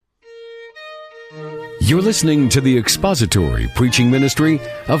You're listening to the expository preaching ministry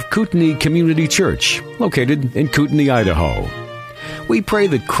of Kootenai Community Church, located in Kootenai, Idaho. We pray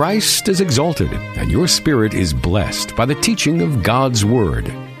that Christ is exalted and your spirit is blessed by the teaching of God's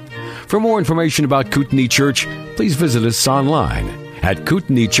Word. For more information about Kootenai Church, please visit us online at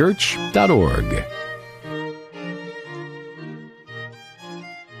kootenaichurch.org.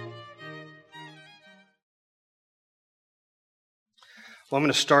 Well, I'm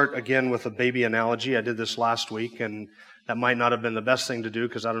going to start again with a baby analogy. I did this last week, and that might not have been the best thing to do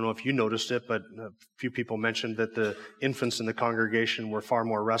because I don't know if you noticed it, but a few people mentioned that the infants in the congregation were far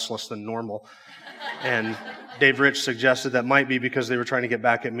more restless than normal. And Dave Rich suggested that might be because they were trying to get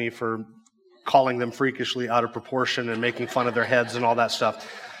back at me for calling them freakishly out of proportion and making fun of their heads and all that stuff.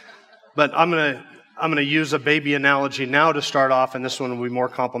 But I'm going to use a baby analogy now to start off, and this one will be more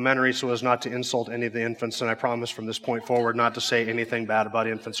complimentary so as not to insult any of the infants, and I promise from this point forward not to say anything bad about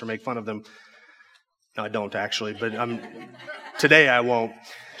infants or make fun of them. No, I don't actually, but today I won't.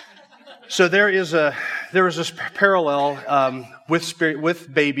 So there is this parallel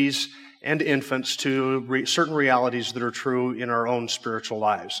with babies and infants to certain realities that are true in our own spiritual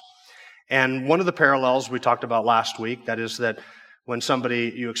lives. And one of the parallels we talked about last week, that is that when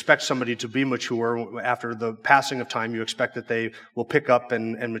you expect somebody to be mature, after the passing of time, you expect that they will pick up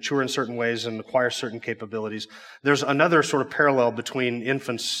and mature in certain ways and acquire certain capabilities. There's another sort of parallel between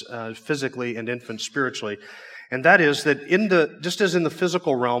infants physically and infants spiritually. And that is that just as in the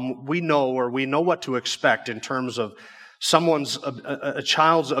physical realm, we know what to expect in terms of a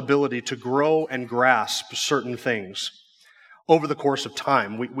child's ability to grow and grasp certain things over the course of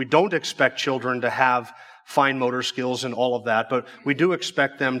time. We don't expect children to have fine motor skills and all of that, but we do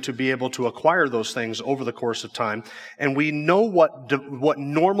expect them to be able to acquire those things over the course of time. And we know what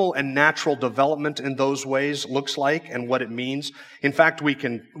normal and natural development in those ways looks like and what it means. In fact, we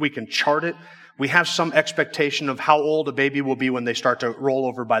can chart it. We have some expectation of how old a baby will be when they start to roll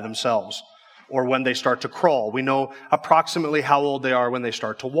over by themselves or when they start to crawl. We know approximately how old they are when they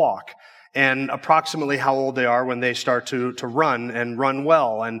start to walk, and approximately how old they are when they start to run and run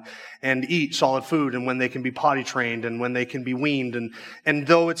well and eat solid food, and when they can be potty trained and when they can be weaned. And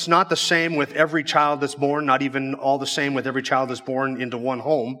though it's not the same with every child that's born, not even all the same with every child that's born into one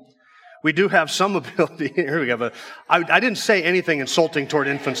home, we do have some ability. Here we go. I didn't say anything insulting toward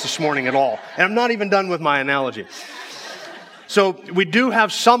infants this morning at all, and I'm not even done with my analogy. So we do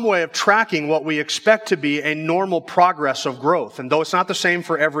have some way of tracking what we expect to be a normal progress of growth. And though it's not the same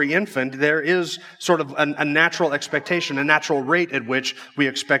for every infant, there is sort of a natural expectation, a natural rate at which we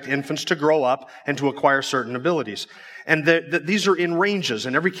expect infants to grow up and to acquire certain abilities. And these are in ranges,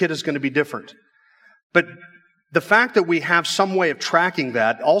 and every kid is going to be different. But the fact that we have some way of tracking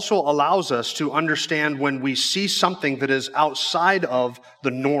that also allows us to understand when we see something that is outside of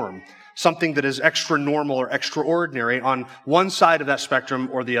the norm, something that is extra normal or extraordinary on one side of that spectrum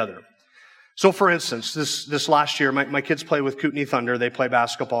or the other. So for instance, this last year, my kids play with Kootenai Thunder. They play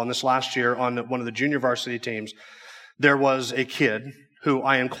basketball. And this last year on one of the junior varsity teams, there was a kid who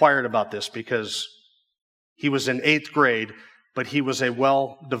I inquired about this because he was in 8th grade, but he was a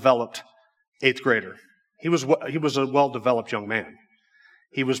well-developed 8th grader. He was a well-developed young man.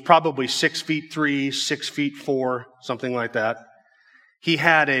 He was probably 6'3", 6'4", something like that. He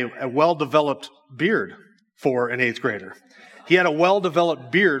had a well-developed beard for an 8th grader. He had a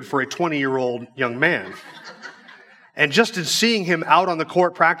well-developed beard for a 20-year-old young man. And just in seeing him out on the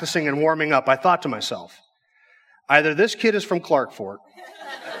court practicing and warming up, I thought to myself, either this kid is from Clark Fort,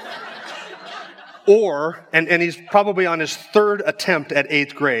 and he's probably on his 3rd attempt at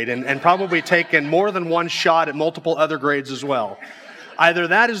 8th grade and probably taken more than one shot at multiple other grades as well. Either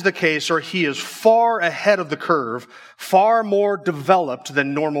that is the case or he is far ahead of the curve, far more developed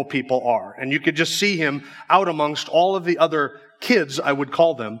than normal people are. And you could just see him out amongst all of the other kids, I would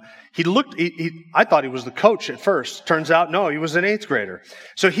call them. I thought he was the coach at first. Turns out, no, he was an 8th grader.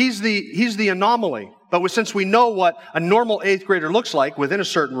 So he's the anomaly. But since we know what a normal 8th grader looks like within a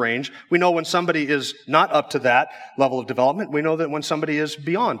certain range, we know when somebody is not up to that level of development. We know that when somebody is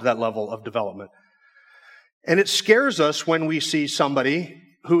beyond that level of development. And it scares us when we see somebody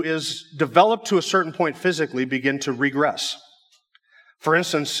who is developed to a certain point physically begin to regress. For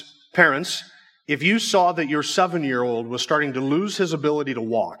instance, parents, if you saw that your 7-year-old was starting to lose his ability to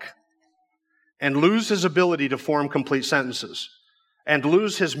walk and lose his ability to form complete sentences and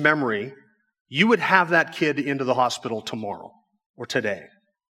lose his memory, you would have that kid into the hospital tomorrow or today,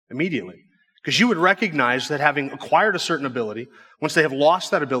 immediately. Because you would recognize that having acquired a certain ability, once they have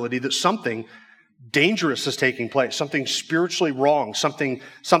lost that ability, that something dangerous is taking place, something spiritually wrong, something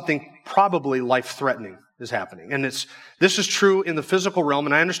probably life-threatening is happening. And this is true in the physical realm,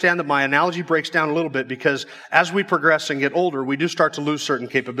 and I understand that my analogy breaks down a little bit because as we progress and get older, we do start to lose certain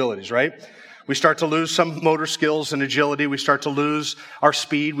capabilities, right? We start to lose some motor skills and agility. We start to lose our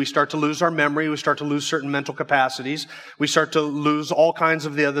speed. We start to lose our memory. We start to lose certain mental capacities. We start to lose all kinds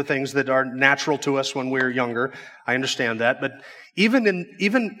of the other things that are natural to us when we're younger. I understand that. But even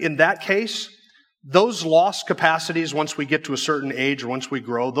in that case, those lost capacities, once we get to a certain age or once we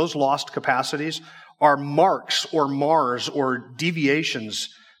grow, those lost capacities are marks or mars or deviations,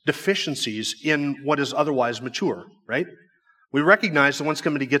 deficiencies in what is otherwise mature, right? We recognize that once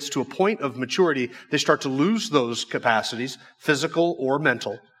somebody gets to a point of maturity, they start to lose those capacities, physical or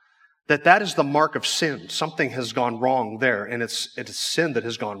mental, that is the mark of sin. Something has gone wrong there, and it's sin that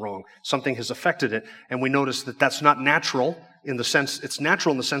has gone wrong. Something has affected it, and we notice that that's not natural in the sense, it's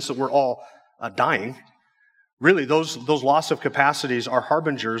natural in the sense that we're all dying. Really, those loss of capacities are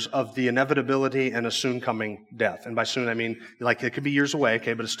harbingers of the inevitability and a soon coming death. And by soon, I mean, like, it could be years away,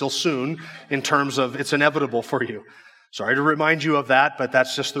 okay, but it's still soon in terms of it's inevitable for you. Sorry to remind you of that, but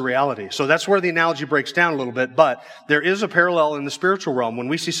that's just the reality. So that's where the analogy breaks down a little bit, but there is a parallel in the spiritual realm. When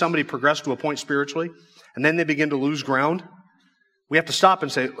we see somebody progress to a point spiritually, and then they begin to lose ground, we have to stop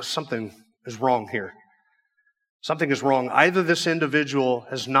and say, something is wrong here. Something is wrong. Either this individual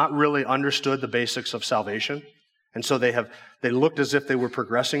has not really understood the basics of salvation, and so they looked as if they were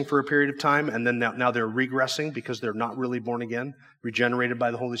progressing for a period of time, and then now they're regressing because they're not really born again, regenerated by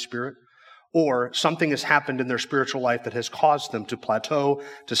the Holy Spirit. Or something has happened in their spiritual life that has caused them to plateau,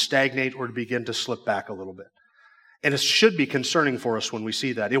 to stagnate, or to begin to slip back a little bit. And it should be concerning for us when we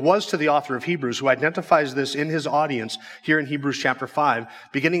see that. It was to the author of Hebrews, who identifies this in his audience here in Hebrews chapter 5,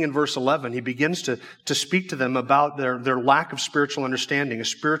 beginning in verse 11. He begins to speak to them about their lack of spiritual understanding, a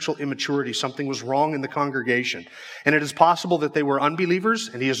spiritual immaturity. Something was wrong in the congregation. And it is possible that they were unbelievers,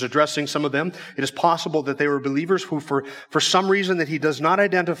 and he is addressing some of them. It is possible that they were believers who, for some reason that he does not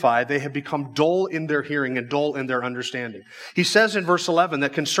identify, they have become dull in their hearing and dull in their understanding. He says in verse 11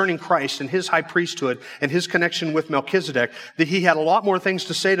 that concerning Christ and his high priesthood and his connection with Melchizedek, that he had a lot more things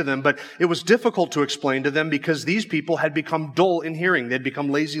to say to them, but it was difficult to explain to them because these people had become dull in hearing. They'd become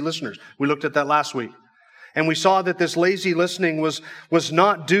lazy listeners. We looked at that last week. And we saw that this lazy listening was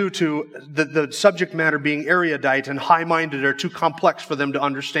not due to the subject matter being erudite and high-minded or too complex for them to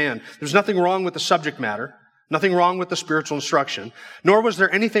understand. There's nothing wrong with the subject matter. Nothing wrong with the spiritual instruction, nor was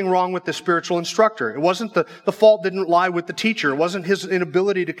there anything wrong with the spiritual instructor. It wasn't the fault didn't lie with the teacher. It wasn't his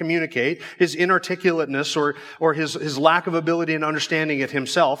inability to communicate, his inarticulateness, or his lack of ability in understanding it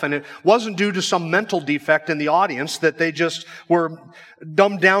himself. And it wasn't due to some mental defect in the audience that they just were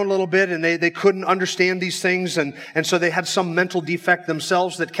dumbed down a little bit and they couldn't understand these things. And so they had some mental defect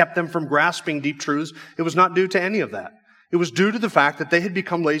themselves that kept them from grasping deep truths. It was not due to any of that. It was due to the fact that they had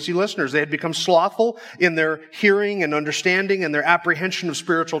become lazy listeners. They had become slothful in their hearing and understanding and their apprehension of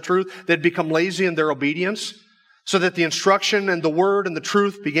spiritual truth. They had become lazy in their obedience, so that the instruction and the word and the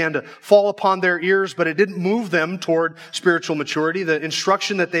truth began to fall upon their ears, but it didn't move them toward spiritual maturity. The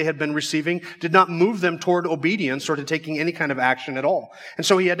instruction that they had been receiving did not move them toward obedience or to taking any kind of action at all. And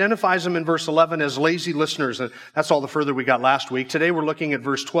so he identifies them in verse 11 as lazy listeners, and that's all the further we got last week. Today we're looking at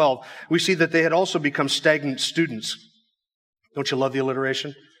verse 12. We see that they had also become stagnant students. Don't you love the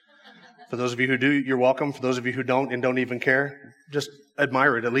alliteration? For those of you who do, you're welcome. For those of you who don't and don't even care, just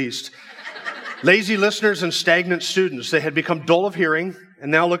admire it at least. Lazy listeners and stagnant students. They had become dull of hearing.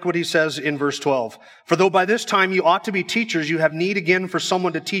 And now look what he says in verse 12. For though by this time you ought to be teachers, you have need again for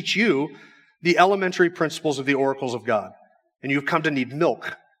someone to teach you the elementary principles of the oracles of God. And you've come to need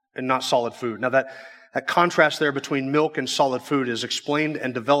milk and not solid food. Now that contrast there between milk and solid food is explained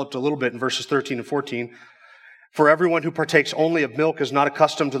and developed a little bit in verses 13 and 14. For everyone who partakes only of milk is not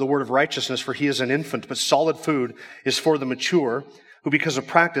accustomed to the word of righteousness, for he is an infant, but solid food is for the mature, who because of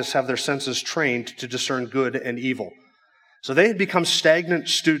practice have their senses trained to discern good and evil. So they had become stagnant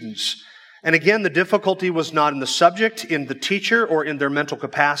students. And again, the difficulty was not in the subject, in the teacher, or in their mental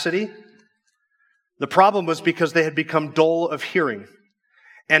capacity. The problem was because they had become dull of hearing.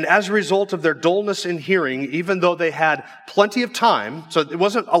 And as a result of their dullness in hearing, even though they had plenty of time, so it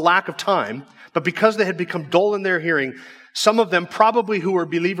wasn't a lack of time, but because they had become dull in their hearing, some of them probably who were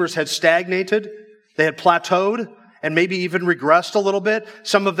believers had stagnated, they had plateaued, and maybe even regressed a little bit.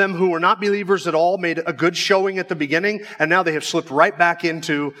 Some of them who were not believers at all made a good showing at the beginning, and now they have slipped right back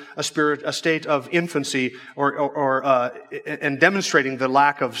into a state of infancy and demonstrating the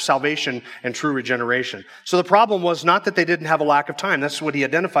lack of salvation and true regeneration. So the problem was not that they didn't have a lack of time. That's what he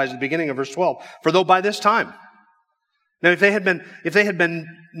identifies at the beginning of verse 12. For though by this time. Now, if they had been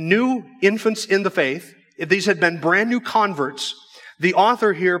new infants in the faith, if these had been brand new converts, The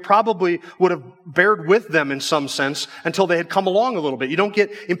author here probably would have bared with them in some sense until they had come along a little bit. You don't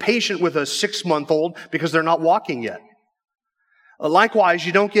get impatient with a 6-month-old because they're not walking yet. Likewise,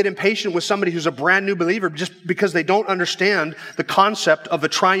 you don't get impatient with somebody who's a brand new believer just because they don't understand the concept of the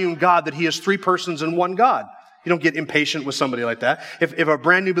triune God, that he is 3 persons in one God. You don't get impatient with somebody like that. If a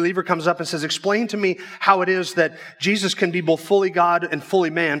brand new believer comes up and says, explain to me how it is that Jesus can be both fully God and fully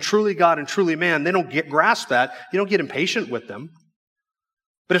man, truly God and truly man, they don't grasp that. You don't get impatient with them.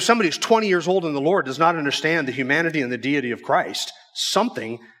 But if somebody who's 20 years old in the Lord does not understand the humanity and the deity of Christ,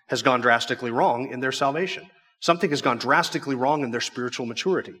 something has gone drastically wrong in their salvation. Something has gone drastically wrong in their spiritual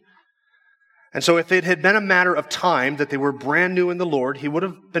maturity. And so if it had been a matter of time that they were brand new in the Lord, he would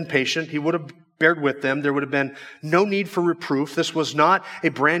have been patient. He would have bared with them. There would have been no need for reproof. This was not a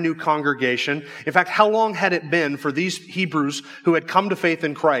brand new congregation. In fact, how long had it been for these Hebrews who had come to faith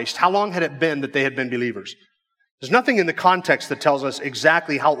in Christ? How long had it been that they had been believers? There's nothing in the context that tells us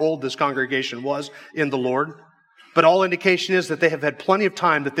exactly how old this congregation was in the Lord. But all indication is that they have had plenty of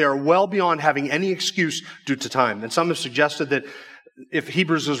time, that they are well beyond having any excuse due to time. And some have suggested that if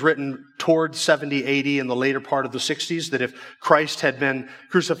Hebrews was written towards 70 AD in the later part of the 60s, that if Christ had been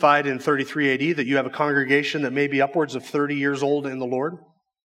crucified in 33 AD, that you have a congregation that may be upwards of 30 years old in the Lord.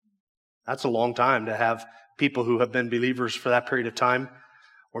 That's a long time to have people who have been believers for that period of time,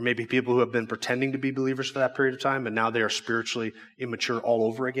 or maybe people who have been pretending to be believers for that period of time, and now they are spiritually immature all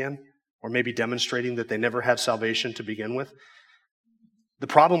over again, or maybe demonstrating that they never had salvation to begin with. The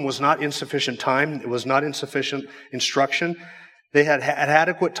problem was not insufficient time. It was not insufficient instruction. They had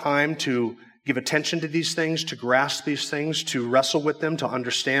adequate time to give attention to these things, to grasp these things, to wrestle with them, to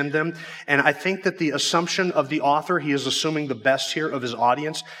understand them. And I think that the assumption of the author, he is assuming the best here of his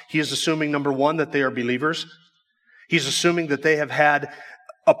audience. He is assuming, number one, that they are believers. He's assuming that they have had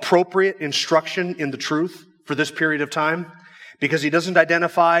appropriate instruction in the truth for this period of time, because he doesn't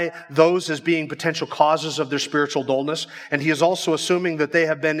identify those as being potential causes of their spiritual dullness. And he is also assuming that they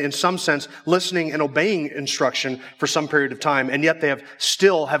have been, in some sense, listening and obeying instruction for some period of time, and yet they have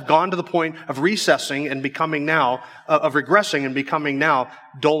still gone to the point of recessing and becoming now, of regressing and becoming now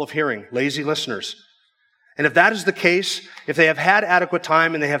dull of hearing, lazy listeners. And if that is the case, if they have had adequate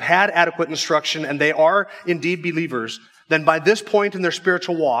time and they have had adequate instruction and they are indeed believers, then by this point in their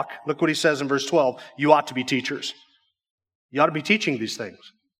spiritual walk, look what he says in verse 12, you ought to be teachers. You ought to be teaching these things.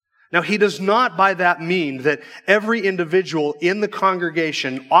 Now, he does not by that mean that every individual in the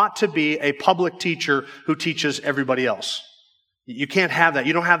congregation ought to be a public teacher who teaches everybody else. You can't have that.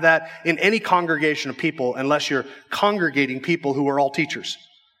 You don't have that in any congregation of people unless you're congregating people who are all teachers.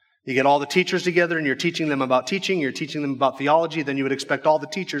 You get all the teachers together and you're teaching them about teaching, you're teaching them about theology, then you would expect all the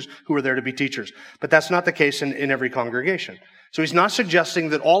teachers who are there to be teachers. But that's not the case in every congregation. So he's not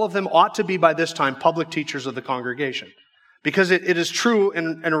suggesting that all of them ought to be by this time public teachers of the congregation. Because it is true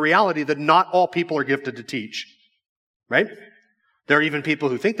in a reality that not all people are gifted to teach. Right? There are even people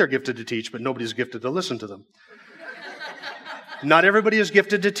who think they're gifted to teach, but nobody's gifted to listen to them. Not everybody is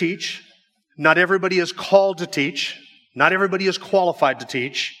gifted to teach. Not everybody is called to teach. Not everybody is qualified to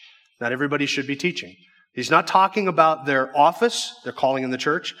teach. Not everybody should be teaching. He's not talking about their office, their calling in the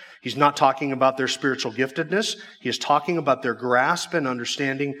church. He's not talking about their spiritual giftedness. He is talking about their grasp and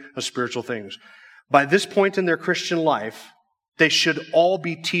understanding of spiritual things. By this point in their Christian life, they should all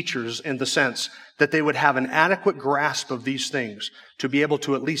be teachers in the sense that they would have an adequate grasp of these things to be able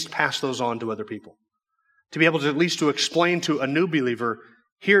to at least pass those on to other people. To be able to at least to explain to a new believer,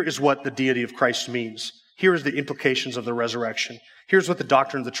 here is what the deity of Christ means. Here is the implications of the resurrection. Here's what the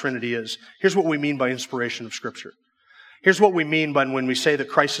doctrine of the Trinity is. Here's what we mean by inspiration of Scripture. Here's what we mean by when we say that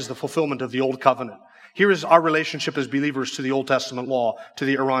Christ is the fulfillment of the Old Covenant. Here is our relationship as believers to the Old Testament law, to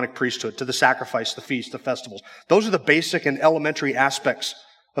the Aaronic priesthood, to the sacrifice, the feast, the festivals. Those are the basic and elementary aspects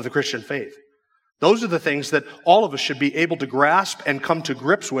of the Christian faith. Those are the things that all of us should be able to grasp and come to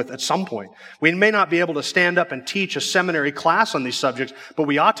grips with at some point. We may not be able to stand up and teach a seminary class on these subjects, but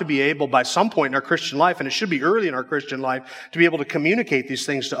we ought to be able by some point in our Christian life, and it should be early in our Christian life, to be able to communicate these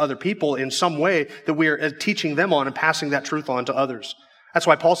things to other people in some way that we are teaching them on and passing that truth on to others. That's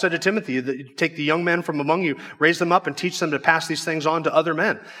why Paul said to Timothy that you take the young men from among you, raise them up and teach them to pass these things on to other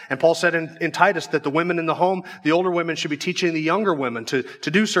men. And Paul said in Titus that the women in the home, the older women should be teaching the younger women to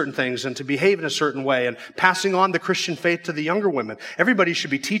do certain things and to behave in a certain way and passing on the Christian faith to the younger women. Everybody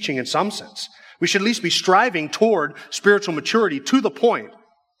should be teaching in some sense. We should at least be striving toward spiritual maturity to the point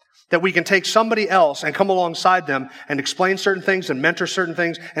that we can take somebody else and come alongside them and explain certain things and mentor certain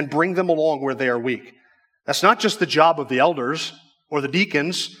things and bring them along where they are weak. That's not just the job of the elders or the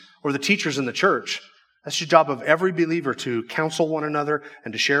deacons, or the teachers in the church. That's the job of every believer, to counsel one another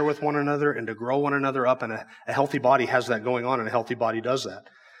and to share with one another and to grow one another up. And a healthy body has that going on, and a healthy body does that.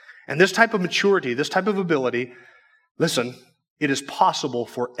 And this type of maturity, this type of ability, listen, it is possible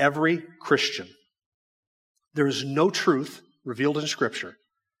for every Christian. There is no truth revealed in Scripture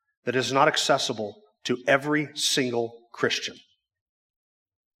that is not accessible to every single Christian,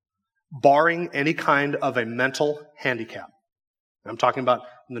 barring any kind of a mental handicap. I'm talking about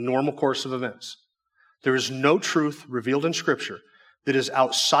the normal course of events. There is no truth revealed in Scripture that is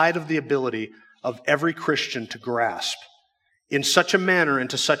outside of the ability of every Christian to grasp in such a manner and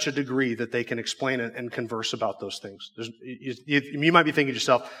to such a degree that they can explain it and converse about those things. You might be thinking to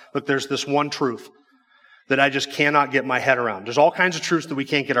yourself, look, there's this one truth that I just cannot get my head around. There's all kinds of truths that we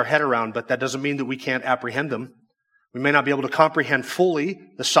can't get our head around, but that doesn't mean that we can't apprehend them. We may not be able to comprehend fully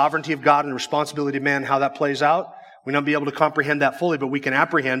the sovereignty of God and the responsibility of man, how that plays out. We may not be able to comprehend that fully, but we can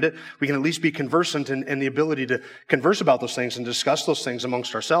apprehend it. We can at least be conversant in the ability to converse about those things and discuss those things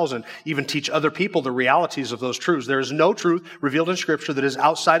amongst ourselves and even teach other people the realities of those truths. There is no truth revealed in Scripture that is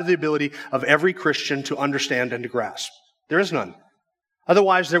outside of the ability of every Christian to understand and to grasp. There is none.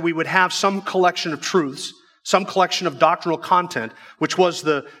 Otherwise, we would have some collection of truths, some collection of doctrinal content, which was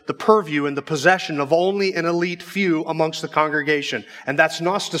the purview and the possession of only an elite few amongst the congregation. And that's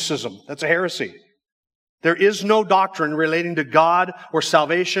Gnosticism. That's a heresy. There is no doctrine relating to God or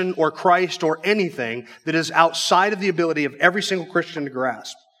salvation or Christ or anything that is outside of the ability of every single Christian to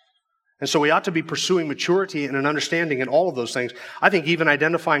grasp. And so we ought to be pursuing maturity and an understanding in all of those things. I think even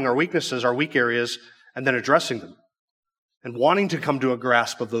identifying our weaknesses, our weak areas, and then addressing them. And wanting to come to a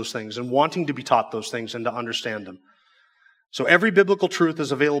grasp of those things and wanting to be taught those things and to understand them. So every biblical truth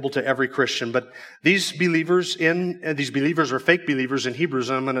is available to every Christian, but these believers or fake believers in Hebrews,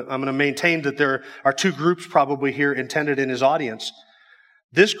 I'm going to maintain that there are two groups probably here intended in his audience.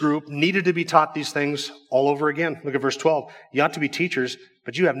 This group needed to be taught these things all over again. Look at verse 12. You ought to be teachers,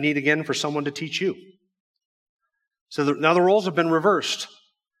 but you have need again for someone to teach you. So now the roles have been reversed.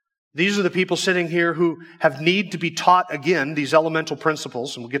 These are the people sitting here who have need to be taught again, these elemental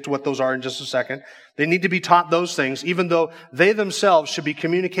principles, and we'll get to what those are in just a second. They need to be taught those things, even though they themselves should be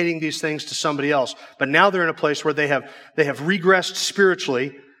communicating these things to somebody else. But now they're in a place where they have regressed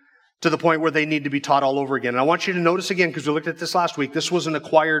spiritually to the point where they need to be taught all over again. And I want you to notice again, because we looked at this last week, this was an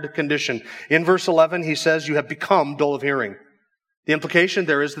acquired condition. In verse 11, he says, you have become dull of hearing. The implication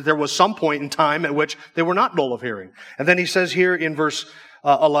there is that there was some point in time at which they were not dull of hearing. And then he says here in verse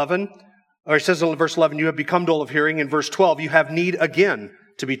 11, or it says in verse 11, you have become dull of hearing. In verse 12, you have need again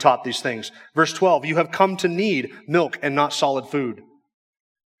to be taught these things. Verse 12, you have come to need milk and not solid food.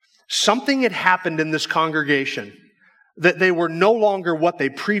 Something had happened in this congregation that they were no longer what they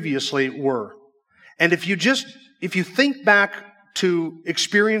previously were. And if you think back to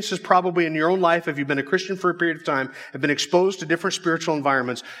experiences probably in your own life, if you've been a Christian for a period of time, have been exposed to different spiritual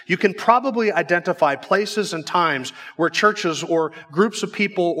environments, you can probably identify places and times where churches or groups of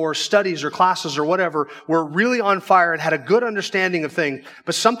people or studies or classes or whatever were really on fire and had a good understanding of things,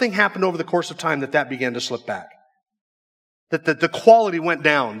 but something happened over the course of time that began to slip back. That the quality went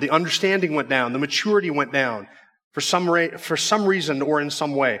down, the understanding went down, the maturity went down for some reason or in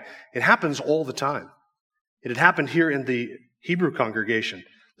some way. It happens all the time. It had happened here in the Hebrew congregation.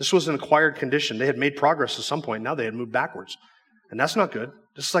 This was an acquired condition. They had made progress at some point. Now they had moved backwards. And that's not good.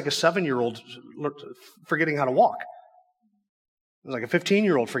 This is like a 7-year-old forgetting how to walk. It's like a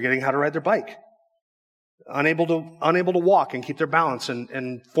 15-year-old forgetting how to ride their bike. Unable to walk and keep their balance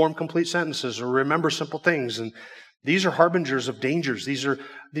and form complete sentences or remember simple things. And these are harbingers of dangers. These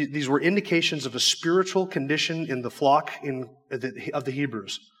were indications of a spiritual condition in the flock of the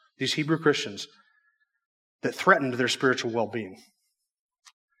Hebrews, these Hebrew Christians, that threatened their spiritual well-being.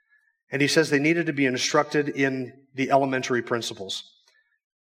 And he says they needed to be instructed in the elementary principles.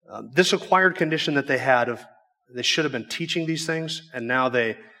 This acquired condition that they had of they should have been teaching these things, and now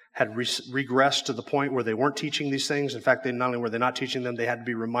they had regressed to the point where they weren't teaching these things. In fact, not only were they not teaching them, they had to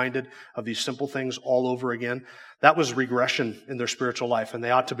be reminded of these simple things all over again. That was regression in their spiritual life, and they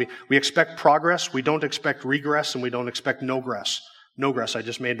ought to be. We expect progress, we don't expect regress, and we don't expect nogress. Nogress, I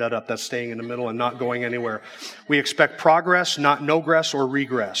just made that up. That's staying in the middle and not going anywhere. We expect progress, not nogress or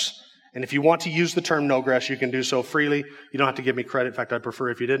regress. And if you want to use the term nogress, you can do so freely. You don't have to give me credit. In fact, I'd prefer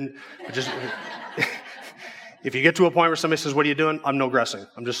if you didn't. But just if you get to a point where somebody says, what are you doing? I'm nogressing.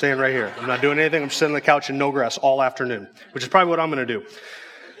 I'm just staying right here. I'm not doing anything. I'm sitting on the couch and nogress all afternoon, which is probably what I'm going to do.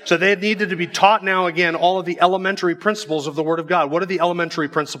 So they needed to be taught now again all of the elementary principles of the Word of God. What are the elementary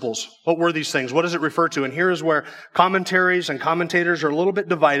principles? What were these things? What does it refer to? And here is where commentaries and commentators are a little bit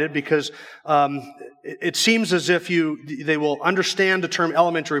divided, because it seems as if they will understand the term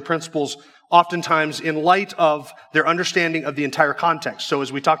elementary principles oftentimes in light of their understanding of the entire context. So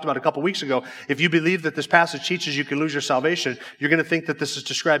as we talked about a couple weeks ago, if you believe that this passage teaches you can lose your salvation, you're going to think that this is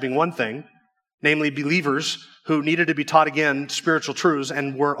describing one thing, namely believers who needed to be taught again spiritual truths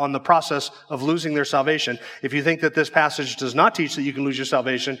and were on the process of losing their salvation. If you think that this passage does not teach that you can lose your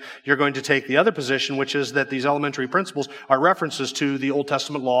salvation, you're going to take the other position, which is that these elementary principles are references to the Old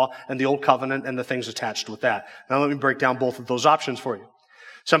Testament law and the Old Covenant and the things attached with that. Now let me break down both of those options for you.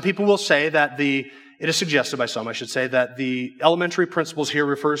 Some people will say that it is suggested by some, I should say, that the elementary principles here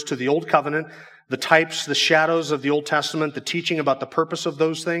refers to the Old Covenant, the types, the shadows of the Old Testament, the teaching about the purpose of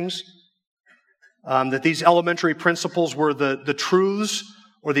those things. That these elementary principles were the truths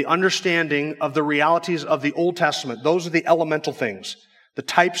or the understanding of the realities of the Old Testament. Those are the elemental things. The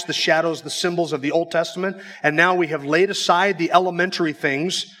types, the shadows, the symbols of the Old Testament. And now we have laid aside the elementary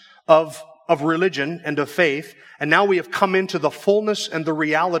things of religion and of faith. And now we have come into the fullness and the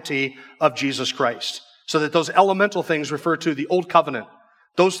reality of Jesus Christ. So that those elemental things refer to the Old Covenant.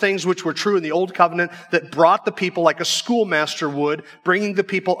 Those things which were true in the Old Covenant that brought the people like a schoolmaster would, bringing the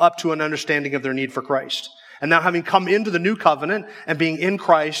people up to an understanding of their need for Christ. And now having come into the New Covenant and being in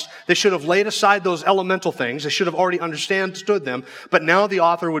Christ, they should have laid aside those elemental things. They should have already understood them. But now the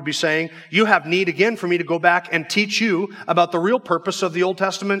author would be saying, you have need again for me to go back and teach you about the real purpose of the Old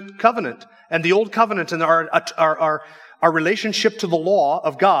Testament covenant. And the Old Covenant and our relationship to the law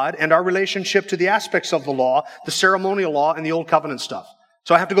of God and our relationship to the aspects of the law, the ceremonial law and the Old Covenant stuff.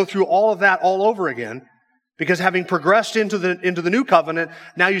 So I have to go through all of that all over again, because having progressed into the New Covenant,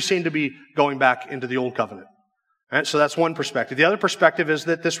 now you seem to be going back into the Old Covenant. All right, so that's one perspective. The other perspective is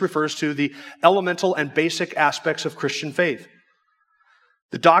that this refers to the elemental and basic aspects of Christian faith.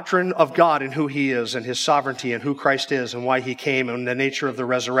 The doctrine of God and who He is and His sovereignty and who Christ is and why He came and the nature of the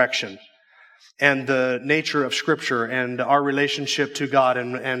resurrection and the nature of Scripture and our relationship to God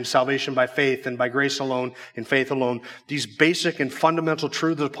and salvation by faith and by grace alone, in faith alone. These basic and fundamental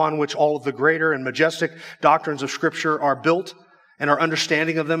truths upon which all of the greater and majestic doctrines of Scripture are built, and our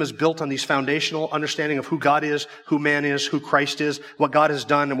understanding of them is built on these foundational understanding of who God is, who man is, who Christ is, what God has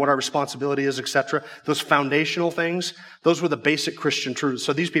done and what our responsibility is, etc. Those foundational things, those were the basic Christian truths.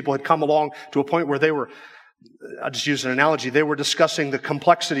 So these people had come along to a point where they were, I'll just use an analogy, they were discussing the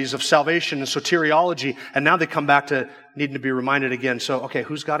complexities of salvation and soteriology, and now they come back to needing to be reminded again. So, okay,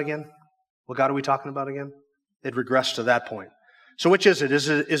 who's God again? What God are we talking about again? They'd regressed to that point. So which is it? Is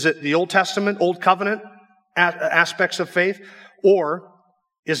it the Old Testament, Old Covenant aspects of faith, or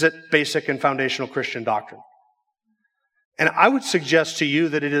is it basic and foundational Christian doctrine? And I would suggest to you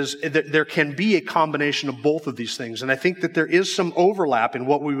that there can be a combination of both of these things, and I think that there is some overlap in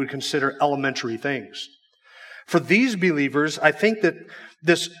what we would consider elementary things. For these believers, I think that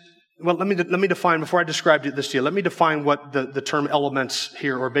let me define, before I describe this to you, let me define what the term elements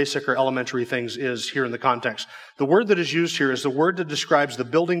here, or basic or elementary things, is here in the context. The word that is used here is the word that describes the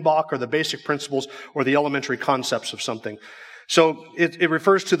building block or the basic principles or the elementary concepts of something. So it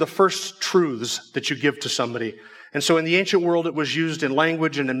refers to the first truths that you give to somebody. And so in the ancient world, it was used in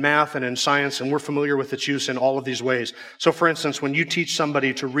language and in math and in science, and we're familiar with its use in all of these ways. So for instance, when you teach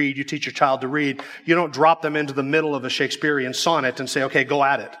somebody to read, you teach your child to read, you don't drop them into the middle of a Shakespearean sonnet and say, okay, go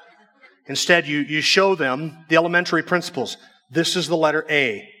at it. Instead, you show them the elementary principles. This is the letter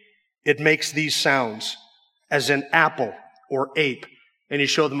A. It makes these sounds, as in apple or ape. And you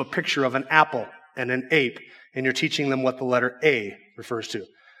show them a picture of an apple and an ape, and you're teaching them what the letter A refers to.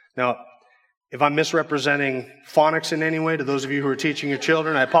 Now, if I'm misrepresenting phonics in any way to those of you who are teaching your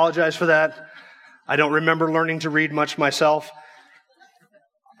children, I apologize for that. I don't remember learning to read much myself.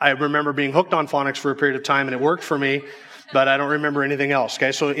 I remember being hooked on phonics for a period of time, and it worked for me, but I don't remember anything else.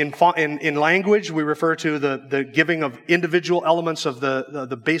 Okay, so in language, we refer to the giving of individual elements of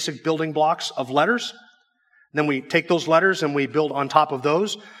the basic building blocks of letters. Then we take those letters and we build on top of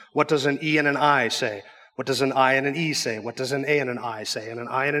those. What does an E and an I say? What does an I and an E say? What does an A and an I say? And an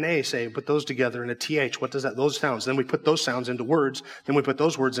I and an A say? Put those together in a TH. What does that? Those sounds. Then we put those sounds into words. Then we put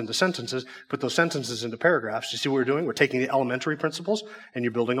those words into sentences. Put those sentences into paragraphs. You see what we're doing? We're taking the elementary principles and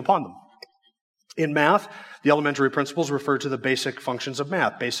you're building upon them. In math, the elementary principles refer to the basic functions of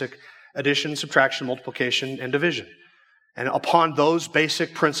math. Basic addition, subtraction, multiplication, and division. And upon those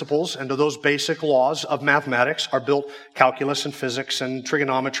basic principles and to those basic laws of mathematics are built calculus and physics and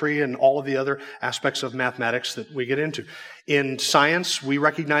trigonometry and all of the other aspects of mathematics that we get into. In science, we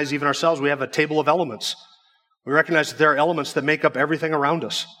recognize even ourselves, we have a table of elements. We recognize that there are elements that make up everything around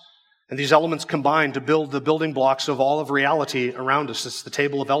us. And these elements combine to build the building blocks of all of reality around us. It's the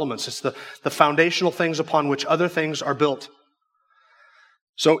table of elements. It's the foundational things upon which other things are built.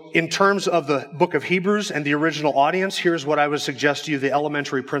 So in terms of the book of Hebrews and the original audience, here's what I would suggest to you the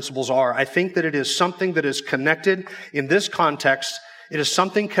elementary principles are. I think that it is something that is connected in this context. It is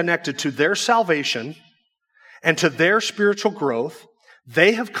something connected to their salvation and to their spiritual growth.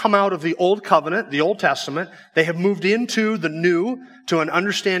 They have come out of the Old Covenant, the Old Testament. They have moved into the New, to an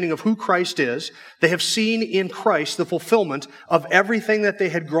understanding of who Christ is. They have seen in Christ the fulfillment of everything that they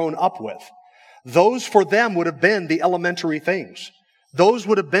had grown up with. Those for them would have been the elementary things. Those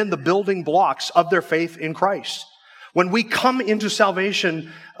would have been the building blocks of their faith in Christ. When we come into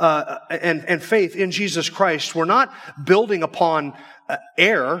salvation and faith in Jesus Christ, we're not building upon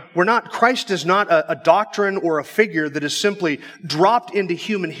air. Christ is not a doctrine or a figure that is simply dropped into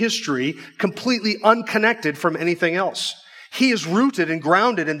human history, completely unconnected from anything else. He is rooted and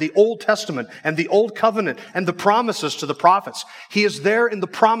grounded in the Old Testament and the Old Covenant and the promises to the prophets. He is there in the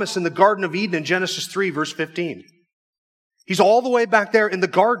promise in the Garden of Eden in Genesis 3, verse 15. He's all the way back there in the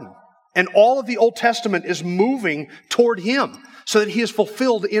garden. And all of the Old Testament is moving toward Him so that He is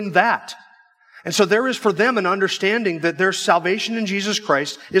fulfilled in that. And so there is for them an understanding that their salvation in Jesus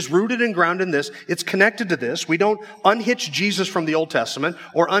Christ is rooted and grounded in this. It's connected to this. We don't unhitch Jesus from the Old Testament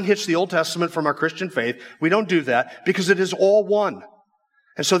or unhitch the Old Testament from our Christian faith. We don't do that because it is all one.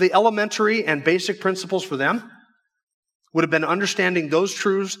 And so the elementary and basic principles for them would have been understanding those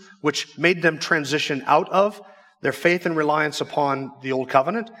truths which made them transition out of their faith and reliance upon the Old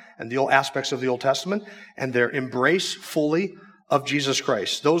Covenant and the old aspects of the Old Testament and their embrace fully of Jesus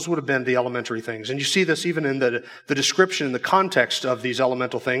Christ. Those would have been the elementary things. And you see this even in the description, in the context of these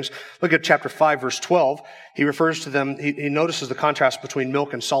elemental things. Look at chapter 5, verse 12. He refers to them, he notices the contrast between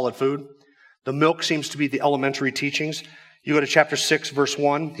milk and solid food. The milk seems to be the elementary teachings. You go to chapter 6, verse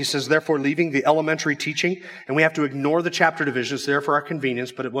 1. He says, therefore, leaving the elementary teaching, and we have to ignore the chapter division. It's there for our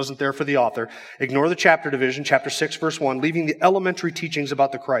convenience, but it wasn't there for the author. Ignore the chapter division, chapter 6, verse 1, leaving the elementary teachings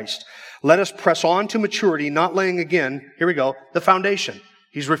about the Christ. Let us press on to maturity, not laying again, here we go, the foundation.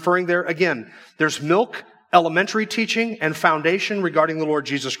 He's referring there again. There's milk, elementary teaching, and foundation regarding the Lord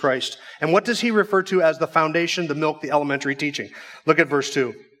Jesus Christ. And what does he refer to as the foundation, the milk, the elementary teaching? Look at verse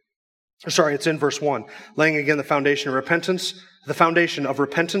 2. Sorry, it's in verse 1. Laying again the foundation of repentance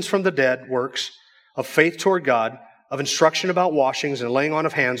from the dead works, of faith toward God, of instruction about washings and laying on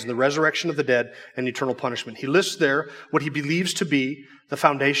of hands and the resurrection of the dead and eternal punishment. He lists there what he believes to be the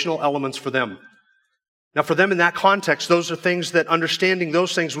foundational elements for them. Now, for them in that context, those are things that understanding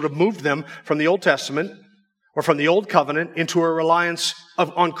those things would have moved them from the Old Testament or from the Old Covenant into a reliance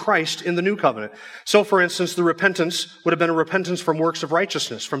on Christ in the New Covenant. So, for instance, the repentance would have been a repentance from works of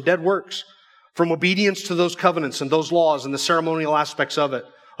righteousness, from dead works, from obedience to those covenants and those laws and the ceremonial aspects of it.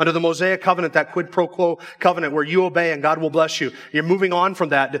 Under the Mosaic covenant, that quid pro quo covenant where you obey and God will bless you. You're moving on from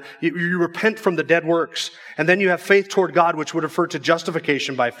that. You repent from the dead works. And then you have faith toward God, which would refer to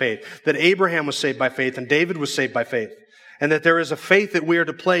justification by faith. That Abraham was saved by faith and David was saved by faith. And that there is a faith that we are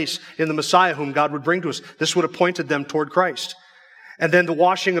to place in the Messiah whom God would bring to us. This would have pointed them toward Christ. And then the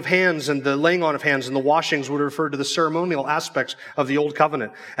washing of hands and the laying on of hands and the washings would refer to the ceremonial aspects of the Old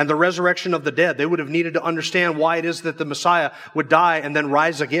Covenant. And the resurrection of the dead, they would have needed to understand why it is that the Messiah would die and then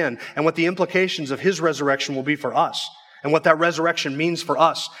rise again, and what the implications of his resurrection will be for us, and what that resurrection means for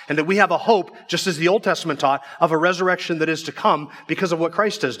us. And that we have a hope, just as the Old Testament taught, of a resurrection that is to come because of what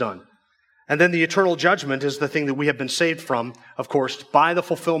Christ has done. And then the eternal judgment is the thing that we have been saved from, of course, by the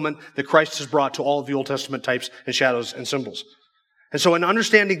fulfillment that Christ has brought to all of the Old Testament types and shadows and symbols. And so in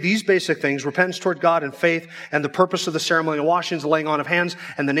understanding these basic things, repentance toward God and faith, and the purpose of the ceremonial washings, the laying on of hands,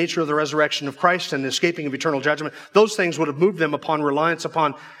 and the nature of the resurrection of Christ and the escaping of eternal judgment, those things would have moved them upon reliance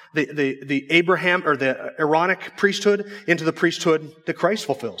upon the Abraham or the Aaronic priesthood into the priesthood that Christ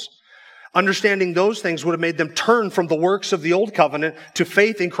fulfills. Understanding those things would have made them turn from the works of the Old Covenant to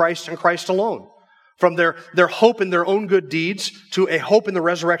faith in Christ and Christ alone. From their hope in their own good deeds to a hope in the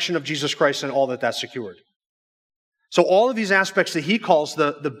resurrection of Jesus Christ and all that secured. So all of these aspects that he calls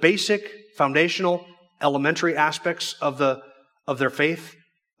the basic, foundational, elementary aspects of their faith,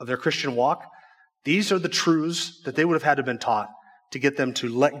 of their Christian walk, these are the truths that they would have had to have been taught to get them to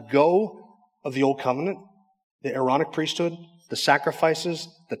let go of the Old Covenant, the Aaronic priesthood, the sacrifices,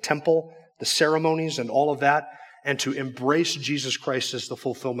 the temple, the ceremonies, and all of that, and to embrace Jesus Christ as the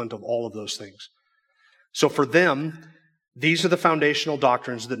fulfillment of all of those things. So for them, these are the foundational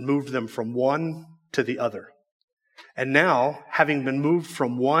doctrines that moved them from one to the other. And now, having been moved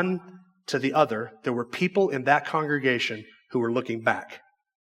from one to the other, there were people in that congregation who were looking back.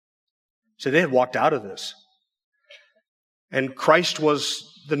 So they had walked out of this. And Christ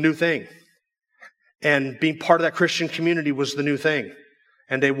was the new thing. And being part of that Christian community was the new thing.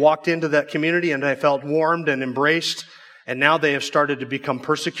 And they walked into that community and they felt warmed and embraced. And now they have started to become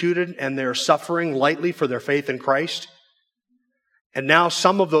persecuted and they're suffering lightly for their faith in Christ. And now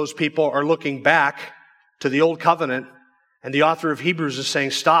some of those people are looking back to the old covenant, and the author of Hebrews is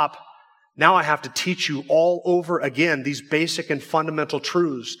saying, stop. Now I have to teach you all over again these basic and fundamental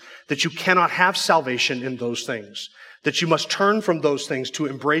truths, that you cannot have salvation in those things, that you must turn from those things to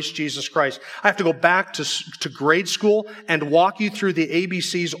embrace Jesus Christ. I have to go back to grade school and walk you through the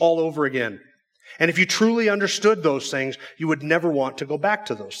ABCs all over again. And if you truly understood those things, you would never want to go back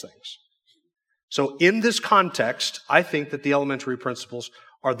to those things. So in this context, I think that the elementary principles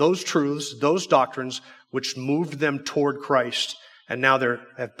are those truths, those doctrines, which moved them toward Christ. And now they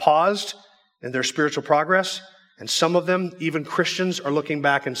have paused in their spiritual progress. And some of them, even Christians, are looking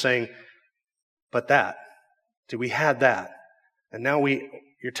back and saying, but that, we had that. And now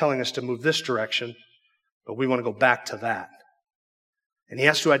you're telling us to move this direction, but we want to go back to that. And he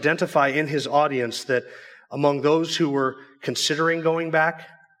has to identify in his audience that among those who were considering going back,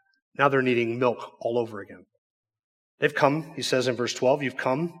 now they're needing milk all over again. They've come, he says in verse 12, you've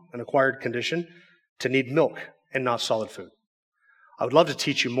come, an acquired condition, to need milk and not solid food. I would love to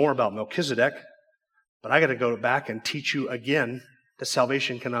teach you more about Melchizedek, but I got to go back and teach you again that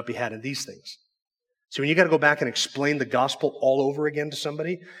salvation cannot be had in these things. So when you got to go back and explain the gospel all over again to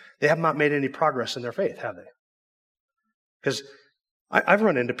somebody, they have not made any progress in their faith, have they? Because I've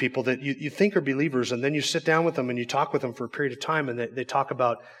run into people that you think are believers, and then you sit down with them and you talk with them for a period of time, and they talk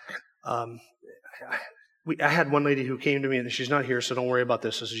about, I had one lady who came to me, and she's not here, so don't worry about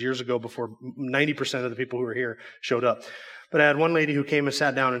this. This is years ago before 90% of the people who were here showed up. But I had one lady who came and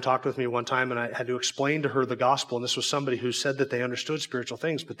sat down and talked with me one time, and I had to explain to her the gospel, and this was somebody who said that they understood spiritual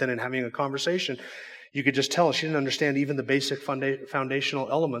things, but then in having a conversation, you could just tell she didn't understand even the basic foundational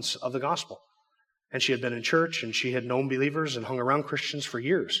elements of the gospel. And she had been in church, and she had known believers and hung around Christians for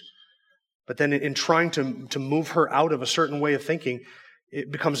years. But then in trying to move her out of a certain way of thinking, it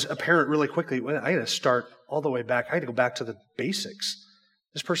becomes apparent really quickly, well, I got to start all the way back. I got to go back to the basics.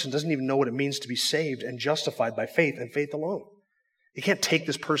 This person doesn't even know what it means to be saved and justified by faith and faith alone. You can't take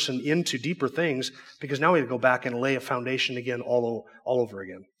this person into deeper things, because now we have to go back and lay a foundation again all over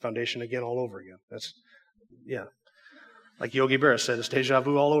again. Foundation again all over again. Like Yogi Berra said, it's deja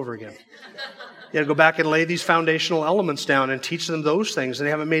vu all over again. You got to go back and lay these foundational elements down and teach them those things, and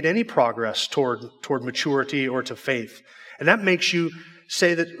they haven't made any progress toward maturity or to faith. And that makes you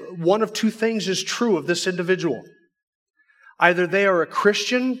say that one of two things is true of this individual. Either they are a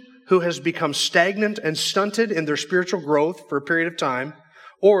Christian who has become stagnant and stunted in their spiritual growth for a period of time,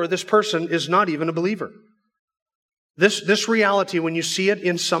 or this person is not even a believer. This reality, when you see it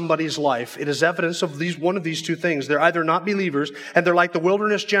in somebody's life, it is evidence of one of these two things. They're either not believers, and they're like the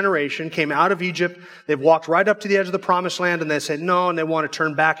wilderness generation, came out of Egypt, they've walked right up to the edge of the promised land, and they said no, and they want to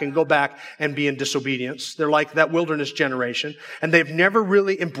turn back and go back and be in disobedience. They're like that wilderness generation, and they've never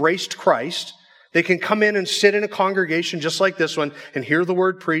really embraced Christ. They can come in and sit in a congregation just like this one and hear the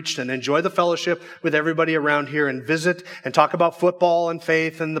word preached and enjoy the fellowship with everybody around here and visit and talk about football and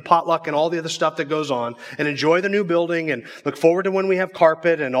faith and the potluck and all the other stuff that goes on and enjoy the new building and look forward to when we have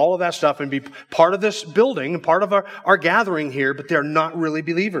carpet and all of that stuff and be part of this building and part of our gathering here, but they're not really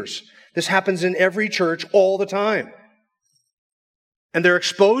believers. This happens in every church all the time. And they're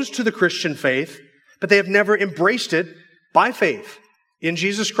exposed to the Christian faith, but they have never embraced it by faith in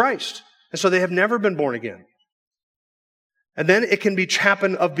Jesus Christ. And so they have never been born again. And then it can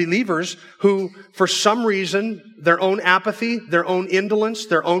happen of believers who, for some reason, their own apathy, their own indolence,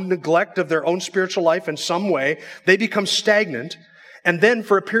 their own neglect of their own spiritual life in some way, they become stagnant. And then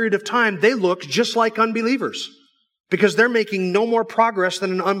for a period of time, they look just like unbelievers, because they're making no more progress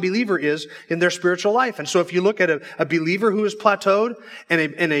than an unbeliever is in their spiritual life. And so if you look at a believer who is plateaued and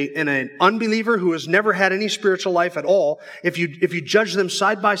an unbeliever who has never had any spiritual life at all, if you judge them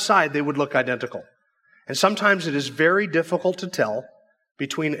side by side, they would look identical. And sometimes it is very difficult to tell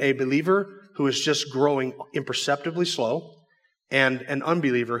between a believer who is just growing imperceptibly slow and an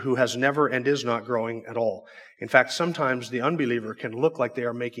unbeliever who has never and is not growing at all. In fact, sometimes the unbeliever can look like they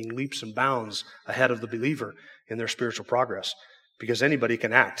are making leaps and bounds ahead of the believer in their spiritual progress, because anybody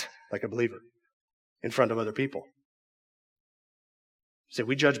can act like a believer in front of other people. See,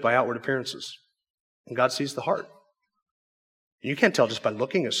 we judge by outward appearances, and God sees the heart. You can't tell just by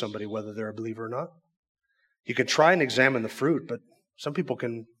looking at somebody whether they're a believer or not. You can try and examine the fruit, but some people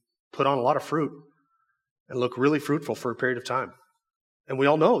can put on a lot of fruit and look really fruitful for a period of time. And we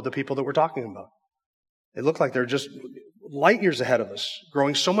all know the people that we're talking about. They look like they're just light years ahead of us,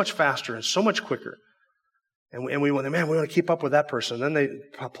 growing so much faster and so much quicker. And we want to keep up with that person. Then they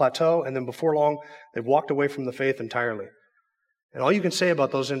plateau, and then before long, they've walked away from the faith entirely. And all you can say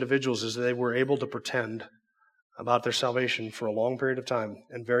about those individuals is that they were able to pretend about their salvation for a long period of time,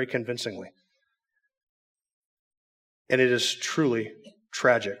 and very convincingly. And it is truly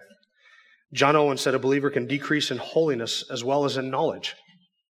tragic. John Owen said a believer can decrease in holiness as well as in knowledge.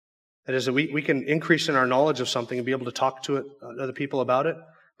 That is, that we can increase in our knowledge of something and be able to talk to other people about it,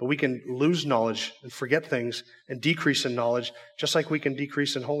 but we can lose knowledge and forget things and decrease in knowledge just like we can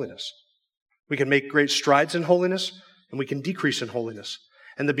decrease in holiness. We can make great strides in holiness, and we can decrease in holiness.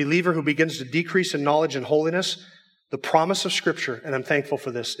 And the believer who begins to decrease in knowledge and holiness, the promise of Scripture, and I'm thankful for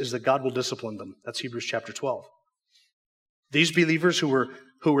this, is that God will discipline them. That's Hebrews chapter 12. These believers who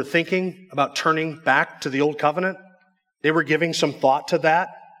were thinking about turning back to the old covenant, they were giving some thought to that.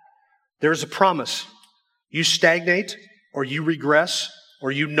 There's a promise. You stagnate, or you regress,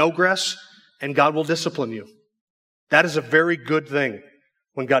 or you no-gress, and God will discipline you. That is a very good thing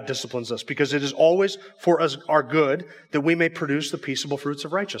when God disciplines us, because it is always for us our good that we may produce the peaceable fruits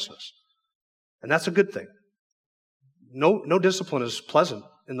of righteousness. And that's a good thing. No discipline is pleasant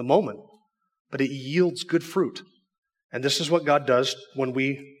in the moment, but it yields good fruit. And this is what God does when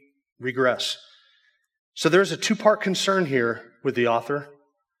we regress. So there's a two-part concern here with the author.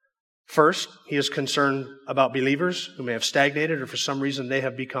 First, he is concerned about believers who may have stagnated or for some reason they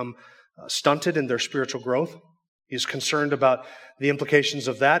have become stunted in their spiritual growth. He is concerned about the implications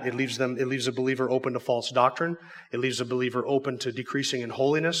of that. It leaves a believer open to false doctrine. It leaves a believer open to decreasing in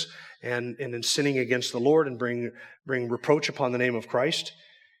holiness and in sinning against the Lord and bring reproach upon the name of Christ.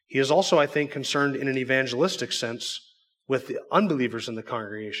 He is also, I think, concerned in an evangelistic sense with the unbelievers in the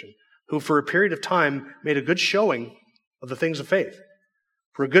congregation, who for a period of time made a good showing of the things of faith.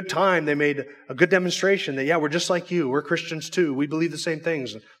 For a good time, they made a good demonstration that, yeah, we're just like you. We're Christians too. We believe the same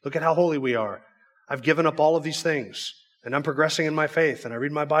things. Look at how holy we are. I've given up all of these things, and I'm progressing in my faith, and I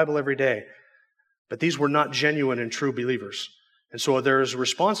read my Bible every day. But these were not genuine and true believers. And so there is a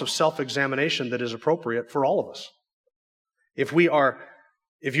response of self-examination that is appropriate for all of us. If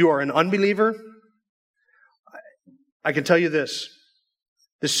you are an unbeliever, I can tell you this.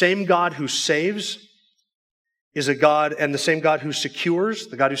 The same God who saves is a God, and the same God who secures,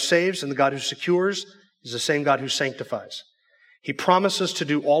 the God who saves and the God who secures is the same God who sanctifies. He promises to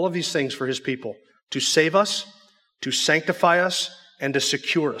do all of these things for His people, to save us, to sanctify us, and to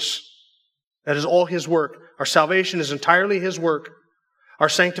secure us. That is all His work. Our salvation is entirely His work. Our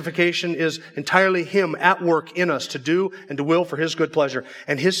sanctification is entirely Him at work in us to do and to will for His good pleasure.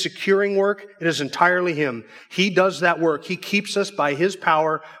 And His securing work, it is entirely Him. He does that work. He keeps us by His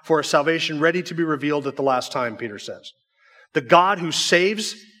power for a salvation ready to be revealed at the last time, Peter says. The God who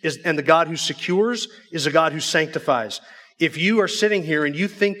saves and the God who secures is a God who sanctifies. If you are sitting here and you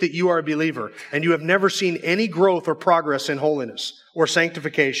think that you are a believer and you have never seen any growth or progress in holiness or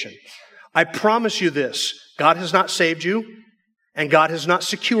sanctification, I promise you this, God has not saved you and God has not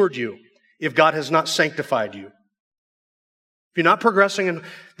secured you if God has not sanctified you. If you're not progressing, and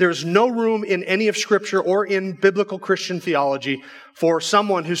there's no room in any of Scripture or in biblical Christian theology for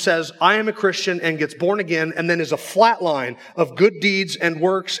someone who says, I am a Christian and gets born again and then is a flat line of good deeds and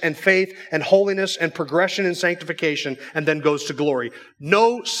works and faith and holiness and progression and sanctification and then goes to glory.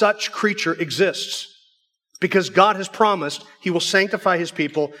 No such creature exists because God has promised He will sanctify His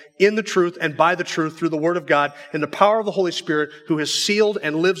people in the truth and by the truth through the Word of God and the power of the Holy Spirit who has sealed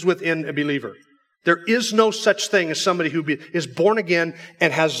and lives within a believer. There is no such thing as somebody who is born again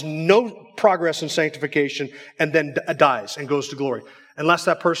and has no progress in sanctification and then dies and goes to glory, unless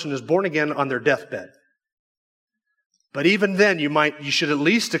that person is born again on their deathbed. But even then, you should at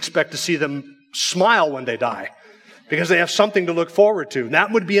least expect to see them smile when they die, because they have something to look forward to. And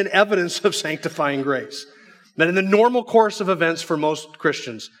that would be an evidence of sanctifying grace. But in the normal course of events for most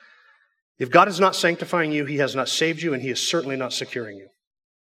Christians, if God is not sanctifying you, He has not saved you, and He is certainly not securing you.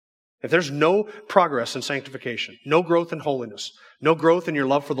 If there's no progress in sanctification, no growth in holiness, no growth in your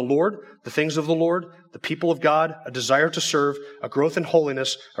love for the Lord, the things of the Lord, the people of God, a desire to serve, a growth in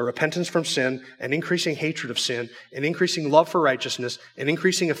holiness, a repentance from sin, an increasing hatred of sin, an increasing love for righteousness, an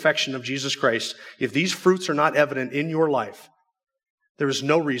increasing affection of Jesus Christ, if these fruits are not evident in your life, there is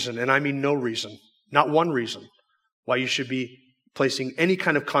no reason, and I mean no reason, not one reason, why you should be placing any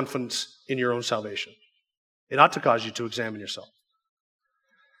kind of confidence in your own salvation. It ought to cause you to examine yourself.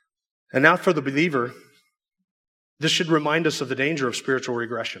 And now for the believer, this should remind us of the danger of spiritual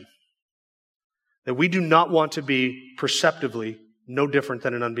regression. That we do not want to be perceptively no different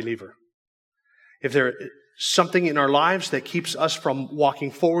than an unbeliever. If there is something in our lives that keeps us from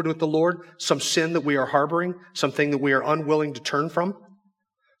walking forward with the Lord, some sin that we are harboring, something that we are unwilling to turn from,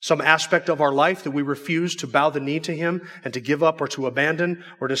 some aspect of our life that we refuse to bow the knee to Him and to give up or to abandon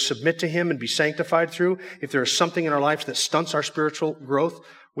or to submit to Him and be sanctified through, if there is something in our life that stunts our spiritual growth,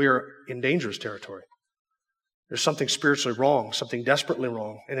 we are in dangerous territory. There's something spiritually wrong, something desperately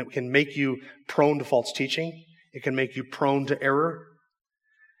wrong, and it can make you prone to false teaching. It can make you prone to error.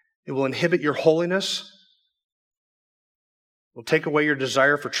 It will inhibit your holiness. It will take away your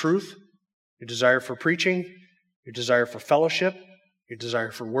desire for truth, your desire for preaching, your desire for fellowship, your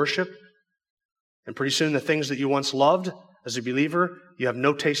desire for worship. And pretty soon the things that you once loved as a believer, you have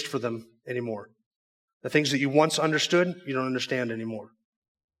no taste for them anymore. The things that you once understood, you don't understand anymore.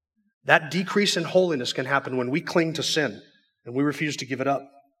 That decrease in holiness can happen when we cling to sin and we refuse to give it up.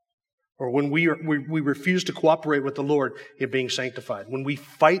 Or when we refuse to cooperate with the Lord in being sanctified. When we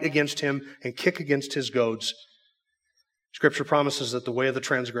fight against Him and kick against His goads. Scripture promises that the way of the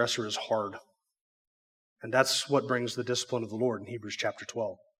transgressor is hard. And that's what brings the discipline of the Lord in Hebrews chapter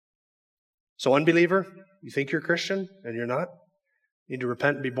 12. So unbeliever, you think you're a Christian and you're not? You need to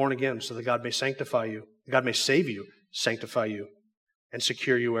repent and be born again so that God may sanctify you. God may save you, sanctify you, and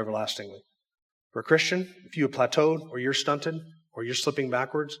secure you everlastingly. For a Christian, if you have plateaued or you're stunted or you're slipping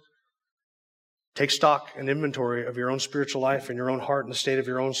backwards, take stock and inventory of your own spiritual life and your own heart and the state of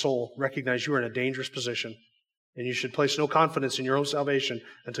your own soul. Recognize you are in a dangerous position. And you should place no confidence in your own salvation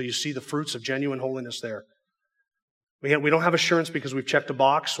until you see the fruits of genuine holiness there. We don't have assurance because we've checked a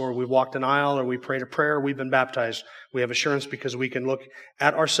box or we've walked an aisle or we prayed a prayer or we've been baptized. We have assurance because we can look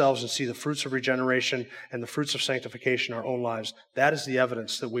at ourselves and see the fruits of regeneration and the fruits of sanctification in our own lives. That is the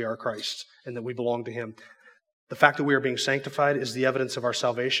evidence that we are Christ's and that we belong to Him. The fact that we are being sanctified is the evidence of our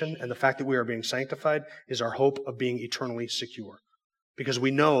salvation, and the fact that we are being sanctified is our hope of being eternally secure. Because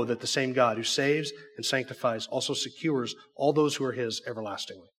we know that the same God who saves and sanctifies also secures all those who are His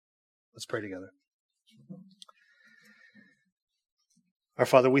everlastingly. Let's pray together. Our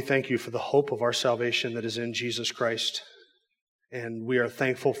Father, we thank You for the hope of our salvation that is in Jesus Christ. And we are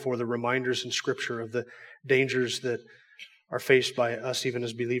thankful for the reminders in Scripture of the dangers that are faced by us even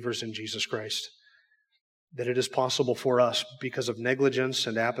as believers in Jesus Christ. That it is possible for us, because of negligence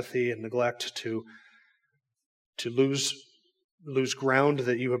and apathy and neglect, to lose ground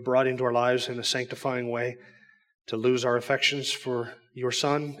that You have brought into our lives in a sanctifying way, to lose our affections for Your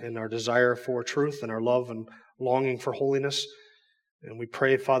Son and our desire for truth and our love and longing for holiness. And we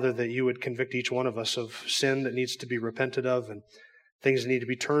pray, Father, that You would convict each one of us of sin that needs to be repented of and things that need to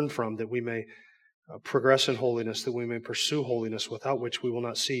be turned from, that we may progress in holiness, that we may pursue holiness, without which we will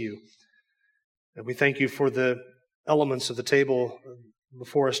not see You. And we thank You for the elements of the table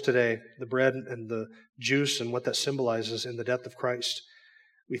before us today, the bread and the juice and what that symbolizes in the death of Christ.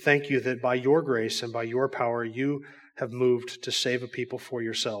 We thank You that by Your grace and by Your power, You have moved to save a people for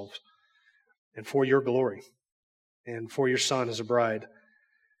Yourselves and for Your glory and for Your Son as a bride.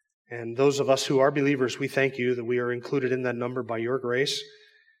 And those of us who are believers, we thank You that we are included in that number by Your grace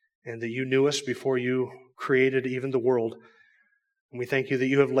and that You knew us before You created even the world. And we thank You that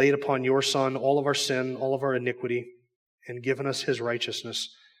You have laid upon Your Son all of our sin, all of our iniquity, and given us His righteousness.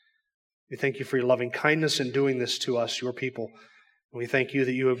 We thank You for Your loving kindness in doing this to us, Your people. And we thank You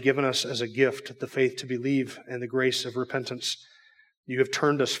that You have given us as a gift the faith to believe and the grace of repentance. You have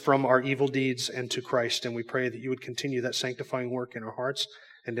turned us from our evil deeds and to Christ, and we pray that You would continue that sanctifying work in our hearts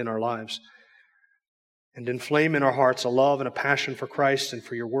and in our lives. And inflame in our hearts a love and a passion for Christ and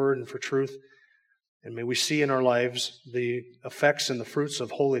for Your word and for truth. And may we see in our lives the effects and the fruits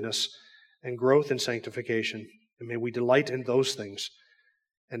of holiness and growth in sanctification. And may we delight in those things.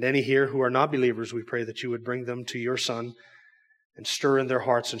 And any here who are not believers, we pray that You would bring them to Your Son and stir in their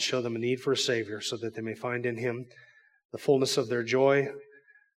hearts and show them a need for a Savior, so that they may find in Him the fullness of their joy,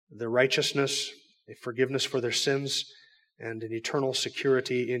 their righteousness, a forgiveness for their sins, and an eternal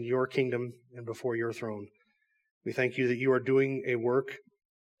security in Your kingdom and before Your throne. We thank You that You are doing a work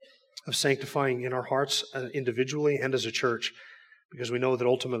of sanctifying in our hearts individually and as a church, because we know that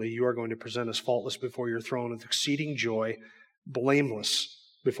ultimately You are going to present us faultless before Your throne with exceeding joy, blameless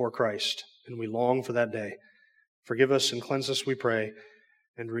before Christ. And we long for that day. Forgive us and cleanse us, we pray,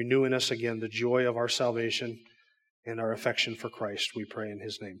 and renew in us again the joy of our salvation and our affection for Christ, we pray in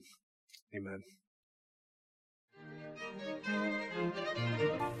His name. Amen.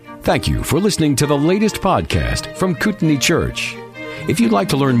 Thank you for listening to the latest podcast from Kootenai Church. If you'd like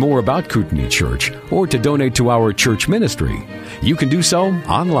to learn more about Kootenai Church or to donate to our church ministry, you can do so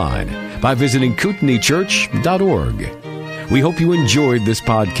online by visiting kootenaichurch.org. We hope you enjoyed this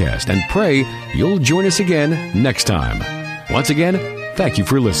podcast and pray you'll join us again next time. Once again, thank you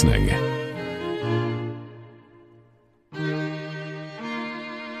for listening.